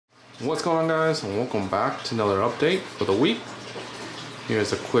What's going on, guys, and welcome back to another update for the week.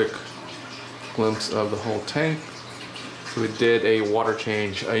 Here's a quick glimpse of the whole tank. So we did a water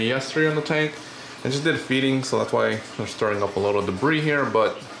change yesterday on the tank. I just did feeding, so that's why we're starting up a little debris here,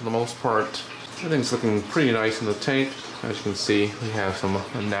 but for the most part everything's looking pretty nice in the tank. As you can see, we have some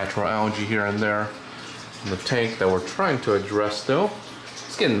natural algae here and there in the tank that we're trying to address still.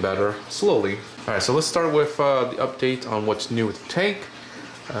 It's getting better, slowly. Alright, so let's start with the update on what's new with the tank.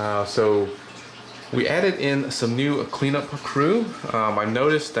 So we added in some new cleanup crew. I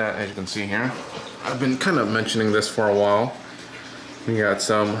noticed that, as you can see here, I've been kind of mentioning this for a while. We got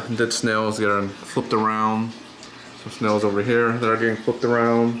some dead snails getting flipped around. Some snails over here that are getting flipped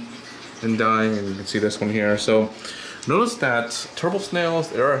around and dying, and you can see this one here. So notice that turtle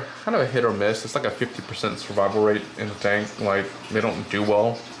snails, they're kind of a hit or miss. It's like a 50% survival rate in the tank. Like, they don't do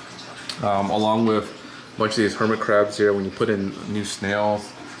well. Along with a bunch of these hermit crabs here, when you put in new snails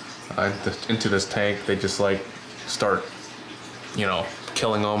into this tank, they just like start, you know,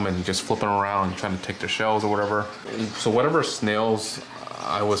 killing them and just flipping around and trying to take their shells or whatever. So whatever snails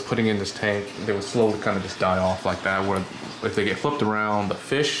I was putting in this tank, they would slowly kind of just die off like that, where if they get flipped around, the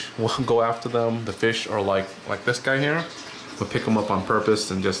fish will go after them. The fish are like this guy here, would pick them up on purpose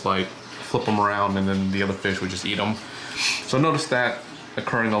and just like flip them around, and then the other fish would just eat them. So notice that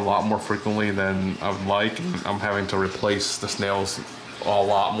occurring a lot more frequently than I would like. I'm having to replace the snails a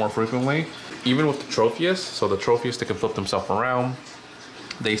lot more frequently. Even with the Tropheus, so the Tropheus, they can flip themselves around.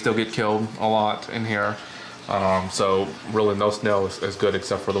 They still get killed a lot in here. So really no snail is good,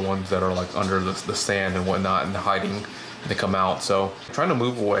 except for the ones that are like under the sand and whatnot and hiding. They come out. So I'm trying to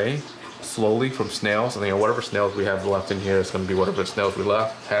move away slowly from snails. I mean, whatever snails we have left in here is going to be whatever snails we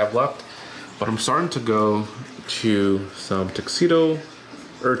have left. But I'm starting to go to some Tuxedo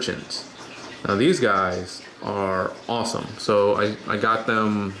Urchins. Now these guys are awesome. So I got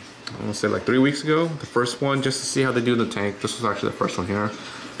them, I want to say like 3 weeks ago. The first one, just to see how they do in the tank. This was actually the first one here.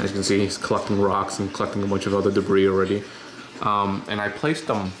 As you can see, he's collecting rocks and collecting a bunch of other debris already. And I placed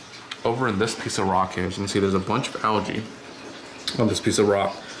them over in this piece of rock here. As you can see, there's a bunch of algae on this piece of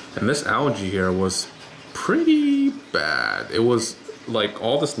rock. And this algae here was pretty bad. It was like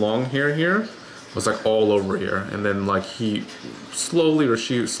all this long hair here was like all over here, and then like he slowly, or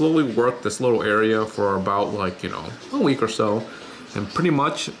she slowly worked this little area for about like, you know, a week or so, and pretty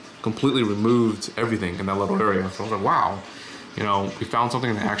much completely removed everything in that little area. So I was like, wow, you know, we found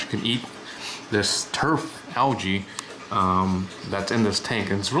something that actually can eat this turf algae that's in this tank.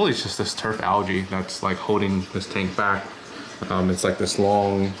 And it's really just this turf algae that's like holding this tank back. It's like this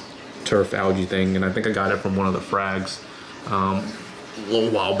long turf algae thing, and I think I got it from one of the frags a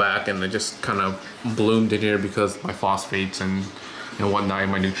little while back, and it just kind of bloomed in here because my phosphates and whatnot,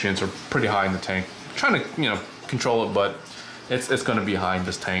 my nutrients are pretty high in the tank. I'm trying to, you know, control it, but it's going to be high in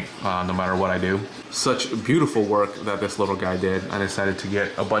this tank no matter what I do. Such beautiful work that this little guy did. I decided to get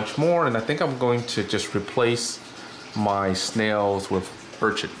a bunch more, and I think I'm going to just replace my snails with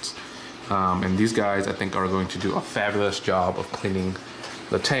urchins. And these guys, I think, are going to do a fabulous job of cleaning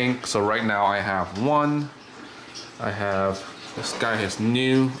the tank. So right now I have one. I have this guy is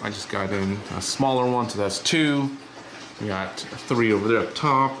new. I just got in a smaller one, so that's 2. We got 3 over there up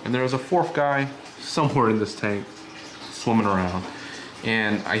top, and there's a 4th guy somewhere in this tank swimming around.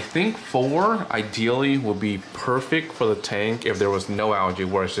 And I think 4 ideally would be perfect for the tank if there was no algae,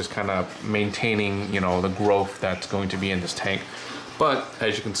 where it's just kind of maintaining, you know, the growth that's going to be in this tank. But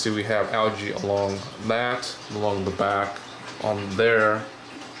as you can see, we have algae along that, along the back, on there,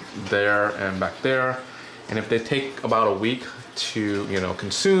 and back there. And if they take about a week to, you know,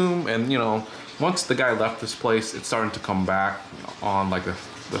 consume, and, you know, once the guy left this place, it's starting to come back on like the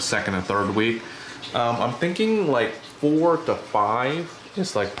 2nd and 3rd week. I'm thinking like 4 to 5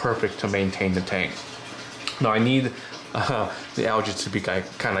 is like perfect to maintain the tank. Now I need the algae to be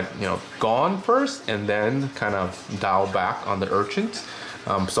kind of, you know, gone first, and then kind of dial back on the urchins.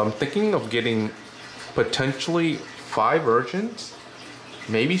 So I'm thinking of getting potentially 5 urchins,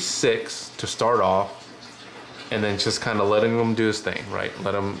 maybe 6 to start off, and then just kind of letting them do his thing, right?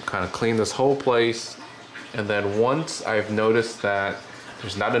 Let him kind of clean this whole place. And then once I've noticed that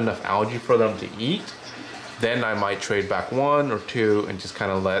there's not enough algae for them to eat, then I might trade back 1 or 2 and just kind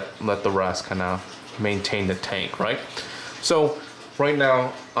of let the rest kind of maintain the tank, right? So right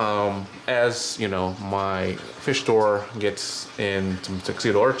now, as you know, my fish store gets in some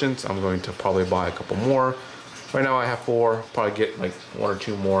Tuxedo Urchins, I'm going to probably buy a couple more. Right now I have 4, probably get like 1 or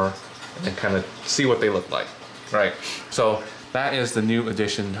 2 more, and then kind of see what they look like. Right, so that is the new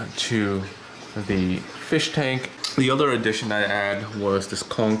addition to the fish tank. The other addition I add was this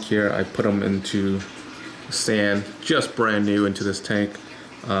conch here. I put them into sand, just brand new, into this tank.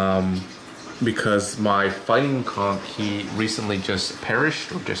 because my fighting conch, he recently just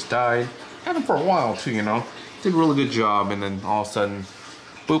perished or just died. Had him for a while too, you know. Did a really good job, and then all of a sudden,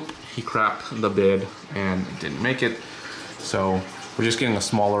 boop, he crapped the bid and didn't make it. So we're just getting a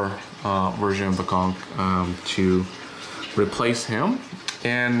smaller version of the conch to replace him.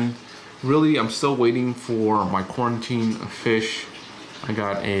 And really, I'm still waiting for my quarantine fish. I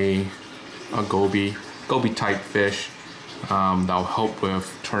got a goby type fish that'll help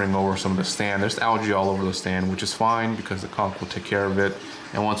with turning over some of the stand. There's algae all over the stand, which is fine because the conch will take care of it.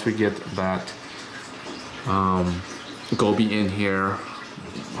 And once we get that goby in here,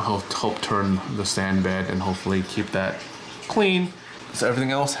 I'll help turn the sand bed and hopefully keep that clean. So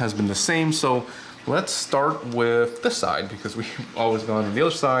everything else has been the same. So let's start with this side because we've always gone to the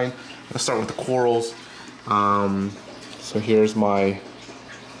other side. Let's start with the corals. So here's my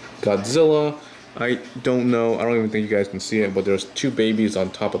Godzilla. I don't know, I don't even think you guys can see it, but there's 2 babies on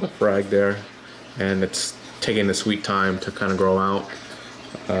top of the frag there, and it's taking the sweet time to kind of grow out.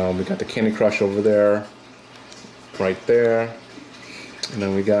 We got the Candy Crush over there, right there, and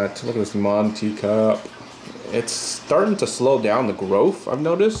then we got, look at this Monty Cup. It's starting to slow down the growth, I've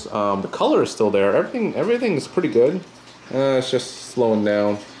noticed. The color is still there, everything is pretty good. It's just slowing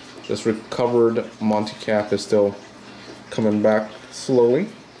down. This recovered Monty Cap is still coming back slowly.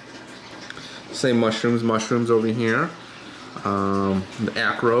 Same mushrooms over here. The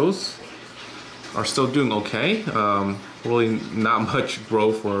acros are still doing okay. Really not much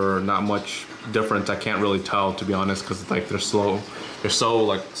growth or not much difference. I can't really tell, to be honest, because like they're slow. They're so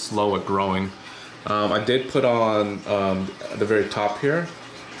like slow at growing. I did put on at the very top here.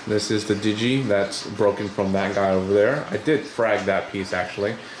 This is the digi that's broken from that guy over there. I did frag that piece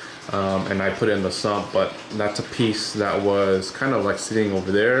actually. And I put it in the sump, but that's a piece that was kind of like sitting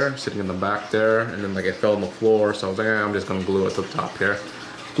over there, sitting in the back there, and then like it fell on the floor, so I was like, I'm just gonna glue it to the top here.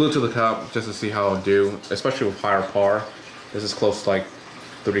 Glue it to the top just to see how it'll do, especially with higher par. This is close to like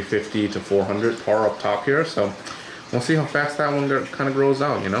 350 to 400 par up top here, so we'll see how fast that one kind of grows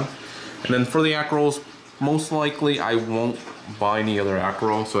out, you know? And then for the acros, most likely I won't buy any other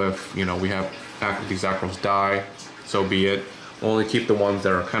acro, so if, you know, we have these acros die, so be it. Only keep the ones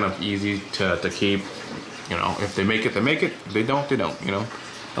that are kind of easy to keep. You know, if they make it, they make it. If they don't, they don't, you know.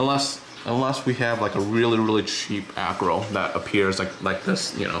 Unless we have like a really cheap acro that appears like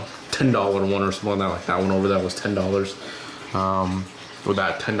this, you know, $10 one or something like that one over there was $10. With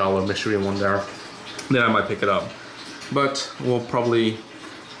that $10 mystery one there, then I might pick it up. But we'll probably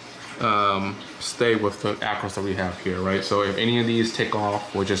stay with the acros that we have here, right? So if any of these take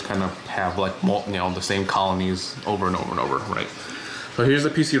off, we'll just kind of have like, you know, the same colonies over and over and over, right? So here's the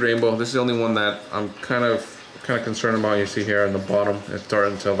PC Rainbow. This is the only one that I'm kind of concerned about. You see here on the bottom, it's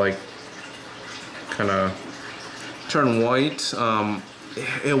starting to like kind of turn white.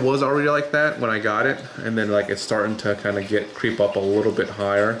 It was already like that when I got it, and then like it's starting to kind of creep up a little bit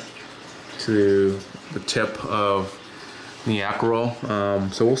higher to the tip of the acro,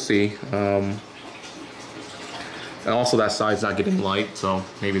 so we'll see. And also that side's not getting light, so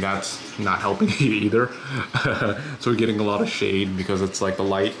maybe that's not helping either. So we're getting a lot of shade because it's like the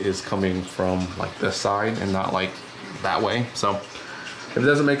light is coming from like this side and not like that way. So if it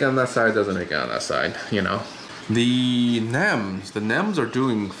doesn't make it on that side, it doesn't make it on that side, you know. The nems are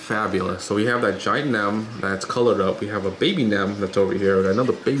doing fabulous. So we have that giant nem that's colored up. We have a baby nem that's over here. We got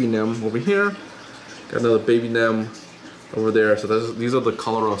another baby nem over here. Got another baby nem over there. So these are the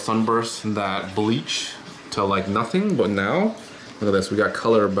color of sunbursts that bleach to like nothing, but now look at this, we got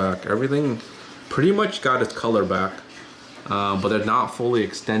color back. Everything pretty much got its color back, but they're not fully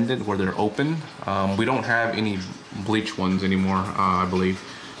extended where they're open. We don't have any bleach ones anymore, I believe.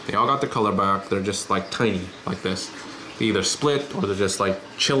 They all got the color back. They're just like tiny like this. They either split or they're just like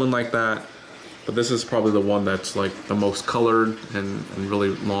chilling like that. But this is probably the one that's like the most colored and really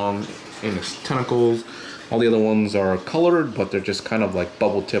long in its tentacles. All the other ones are colored, but they're just kind of like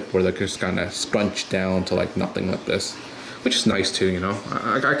bubble tip where they're just kind of scrunched down to like nothing like this, which is nice too, you know.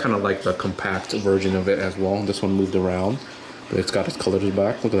 I kind of like the compact version of it as well. This one moved around, but it's got its colors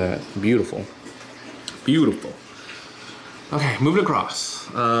back. Look at that, beautiful, beautiful. Okay, moving across.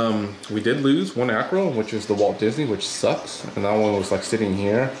 We did lose one acro, which is the Walt Disney, which sucks. And that one was like sitting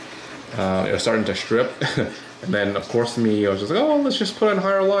here. It was starting to strip. And then of course I was just like, oh, let's just put it in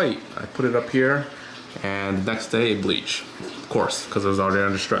higher light. I put it up here. And the next day it bleached, of course, because it was already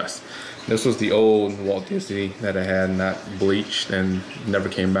under stress. This was the old Walt Disney that I had not bleached and never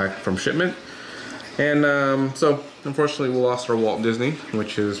came back from shipment. And so unfortunately we lost our Walt Disney,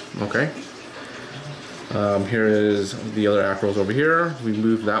 which is okay. Here is the other acros over here. We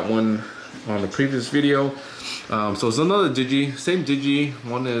moved that one on the previous video. So it's another Digi, same Digi.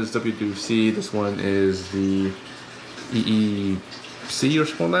 One is WWC, this one is the EEC or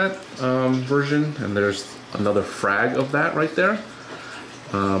something like that version, and there's another frag of that right there.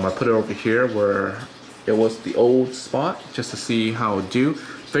 I put it over here where it was the old spot just to see how it do.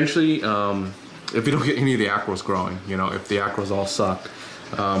 Eventually, if you don't get any of the acros growing, you know, if the acros all suck.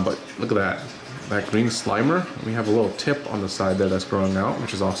 But look at that green slimer. We have a little tip on the side there that's growing out,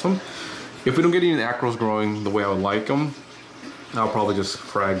 which is awesome. If we don't get any acros growing the way I would like them, I'll probably just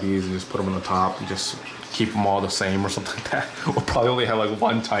frag these and just put them on the top and just keep them all the same or something like that. We'll probably only have like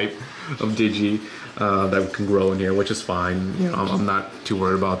one type of Digi that can grow in here, which is fine. You know, I'm not too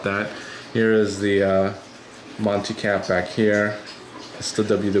worried about that. Here is the Monty cap back here. It's the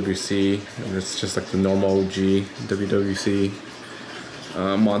WWC, and it's just like the normal OG WWC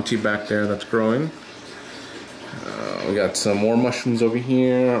Monty back there that's growing. We got some more mushrooms over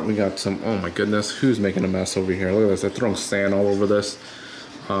here. We got some, oh my goodness, who's making a mess over here? Look at this, they're throwing sand all over this.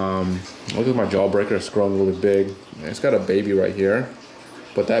 Look at my jawbreaker, it's growing really big. It's got a baby right here,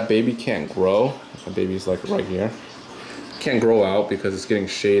 but that baby can't grow. The baby's like right here. Can't grow out because it's getting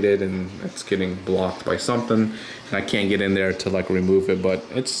shaded and it's getting blocked by something. And I can't get in there to like remove it, but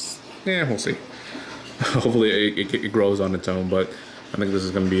it's, yeah, we'll see. Hopefully it grows on its own, but I think this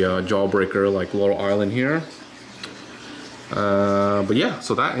is gonna be a jawbreaker, like little island here. But yeah,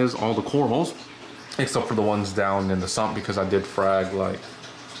 so that is all the corals, except for the ones down in the sump, because I did frag like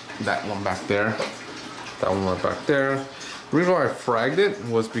that one back there, that one right back there. The reason why I fragged it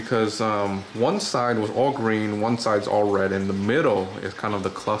was because one side was all green, one side's all red, and the middle is kind of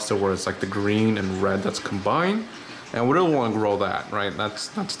the cluster where it's like the green and red that's combined. And we don't want to grow that, right? That's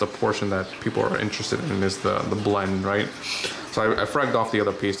the portion that people are interested in, is the blend, right? So I fragged off the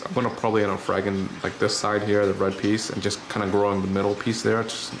other piece. I'm gonna probably end up fragging like this side here, the red piece, and just kind of growing the middle piece there,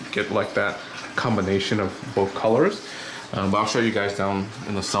 just get like that combination of both colors. But I'll show you guys down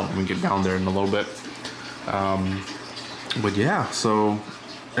in the sump when we get down there in a little bit. But yeah, so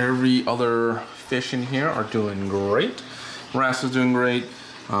every other fish in here are doing great. Wrasse is doing great.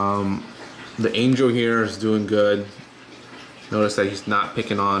 The angel here is doing good. Notice that he's not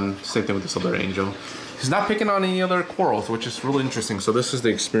picking on, same thing with this other angel. He's not picking on any other corals, which is really interesting. So this is the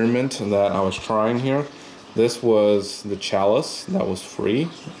experiment that I was trying here. This was the chalice that was free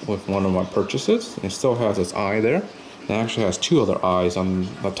with one of my purchases. It still has its eye there. It actually has two other eyes on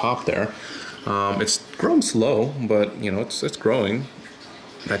the top there. It's grown slow, but you know, it's growing.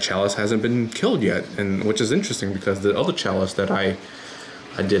 That chalice hasn't been killed yet, and which is interesting because the other chalice that I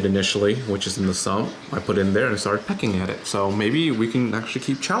did initially, which is in the sump, I put in there and started pecking at it. So maybe we can actually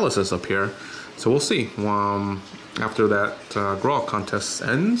keep chalices up here. So we'll see. After that grow out contest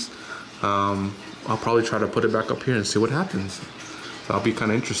ends, I'll probably try to put it back up here and see what happens. So I'll be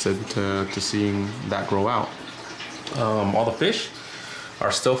kind of interested to seeing that grow out. All the fish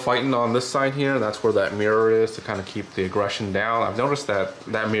are still fighting on this side here. That's where that mirror is to kind of keep the aggression down. I've noticed that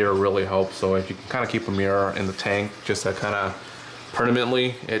that mirror really helps. So if you can kind of keep a mirror in the tank, just to kind of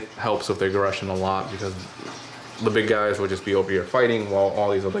permanently, it helps with the aggression a lot, because the big guys will just be over here fighting while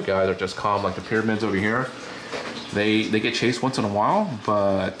all these other guys are just calm, like the pyramids over here. They get chased once in a while,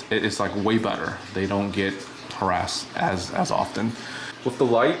 but it's like way better. They don't get harassed as often. With the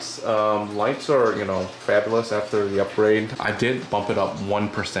lights, lights are, you know, fabulous after the upgrade. I did bump it up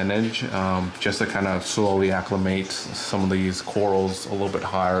 1%, just to kind of slowly acclimate some of these corals a little bit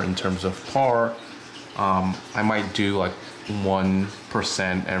higher in terms of par. I might do like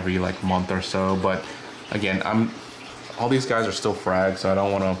 1% every like month or so, but again, all these guys are still frags, so I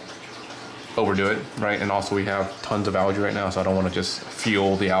don't want to overdo it, right? And also we have tons of algae right now, so I don't want to just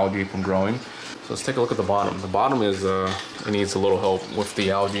fuel the algae from growing. So let's take a look at the bottom. The bottom is it needs a little help with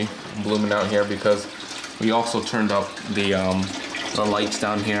the algae blooming out here, because we also turned up the lights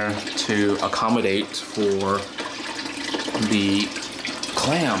down here to accommodate for the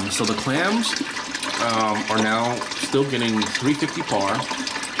clams. So the clams are now still getting 350 par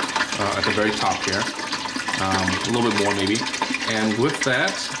at the very top here, a little bit more maybe. And with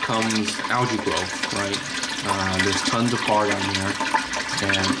that comes algae growth, right? There's tons of par down here,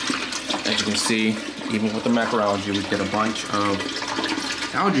 and as you can see, even with the macroalgae, we get a bunch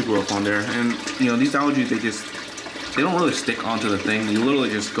of algae growth on there. And you know, these algae, they don't really stick onto the thing. You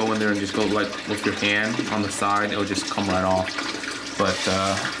literally just go in there and just go like with your hand on the side, it'll just come right off. But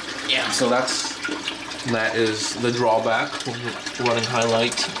yeah, so that is the drawback. We're running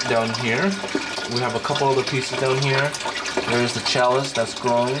highlight down here. We have a couple other pieces down here. There's the chalice that's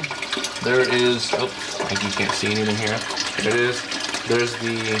growing. There is, oops, I think you can't see anything here. There it is. There's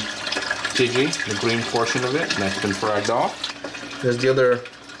the Digi, the green portion of it, and that's been fragged off. There's the other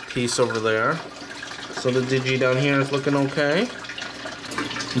piece over there. So the digi down here is looking okay.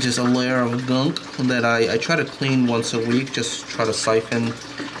 Just a layer of gunk that I try to clean once a week, just try to siphon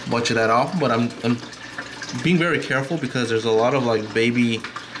a bunch of that off. But I'm being very careful because there's a lot of like baby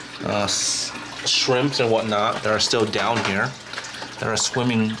shrimps and whatnot that are still down here, that are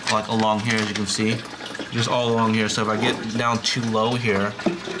swimming like along here, as you can see, just all along here. So if I get down too low here,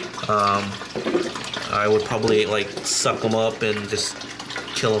 I would probably like suck them up and just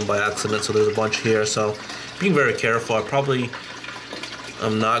kill them by accident. So there's a bunch here, so being very careful.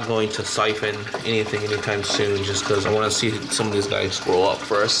 I'm not going to siphon anything anytime soon, just because I want to see some of these guys grow up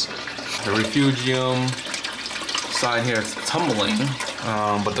first. The refugium side here is tumbling,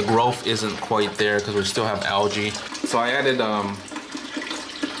 but the growth isn't quite there because we still have algae. So I added a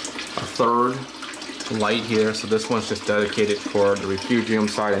third light here. So this one's just dedicated for the refugium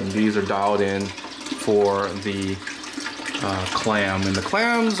side, and these are dialed in for the clam. And the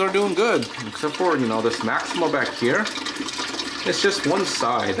clams are doing good, except for, you know, this maxima back here. It's just one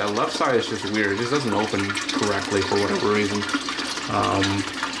side. That left side is just weird. It just doesn't open correctly for whatever reason.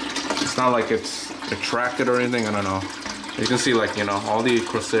 It's not like it's attracted or anything. I don't know. You can see, like, you know, all the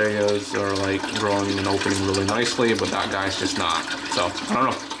crocerias are like growing and opening really nicely, but that guy's just not. So I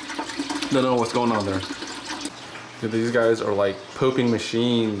don't know. Don't know what's going on there. Dude, these guys are like pooping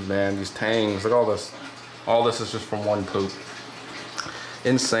machines, man. These tangs. Look at all this. All this is just from one poop.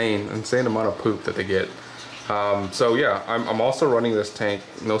 Insane amount of poop that they get. So yeah, I'm also running this tank,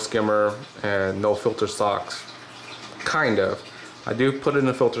 no skimmer and no filter socks, kind of. I do put in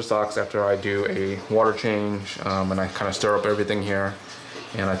the filter socks after I do a water change, and I kind of stir up everything here,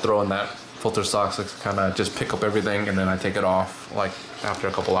 and I throw in that filter socks to kind of just pick up everything, and then I take it off like after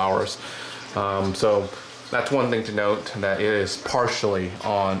a couple hours. So that's one thing to note, that it is partially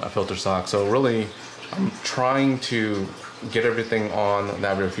on a filter sock. So really, I'm trying to get everything on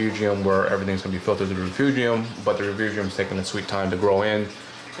that refugium where everything's gonna be filtered through the refugium, but the refugium's taking a sweet time to grow in,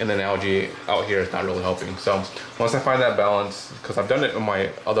 and then algae out here is not really helping. So once I find that balance, because I've done it in my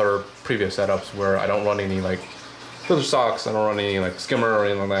other previous setups where I don't run any like filter socks, I don't run any like skimmer or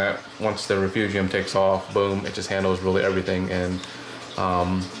anything like that. Once the refugium takes off, boom, it just handles really everything, and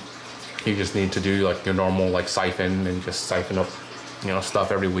you just need to do like your normal like siphon and just siphon up, you know,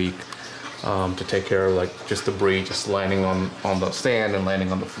 stuff every week. To take care of like just debris just landing on the sand and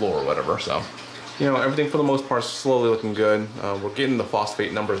landing on the floor or whatever. So, you know, everything for the most part is slowly looking good. We're getting the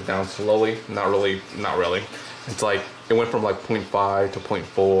phosphate numbers down slowly. Not really. It's like it went from like 0.5 to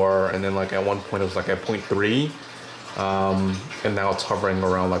 0.4, and then like at one point it was like at 0.3, and now it's hovering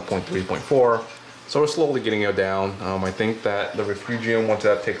around like 0.3, 0.4. So we're slowly getting it down. I think that the refugium, once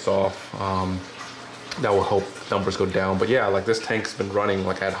that takes off, that will help numbers go down. But yeah, like this tank's been running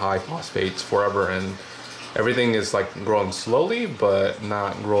like at high phosphates forever, and everything is like growing slowly but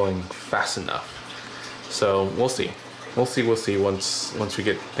not growing fast enough. So we'll see once we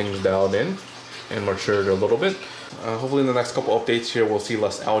get things dialed in and matured a little bit. Hopefully in the next couple updates here we'll see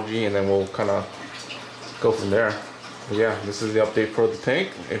less algae, and then we'll kind of go from there. But yeah, this is the update for the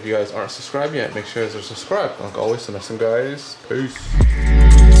tank. If you guys aren't subscribed yet, make sure to subscribe. Like always, and listen guys,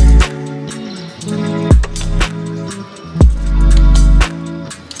 peace.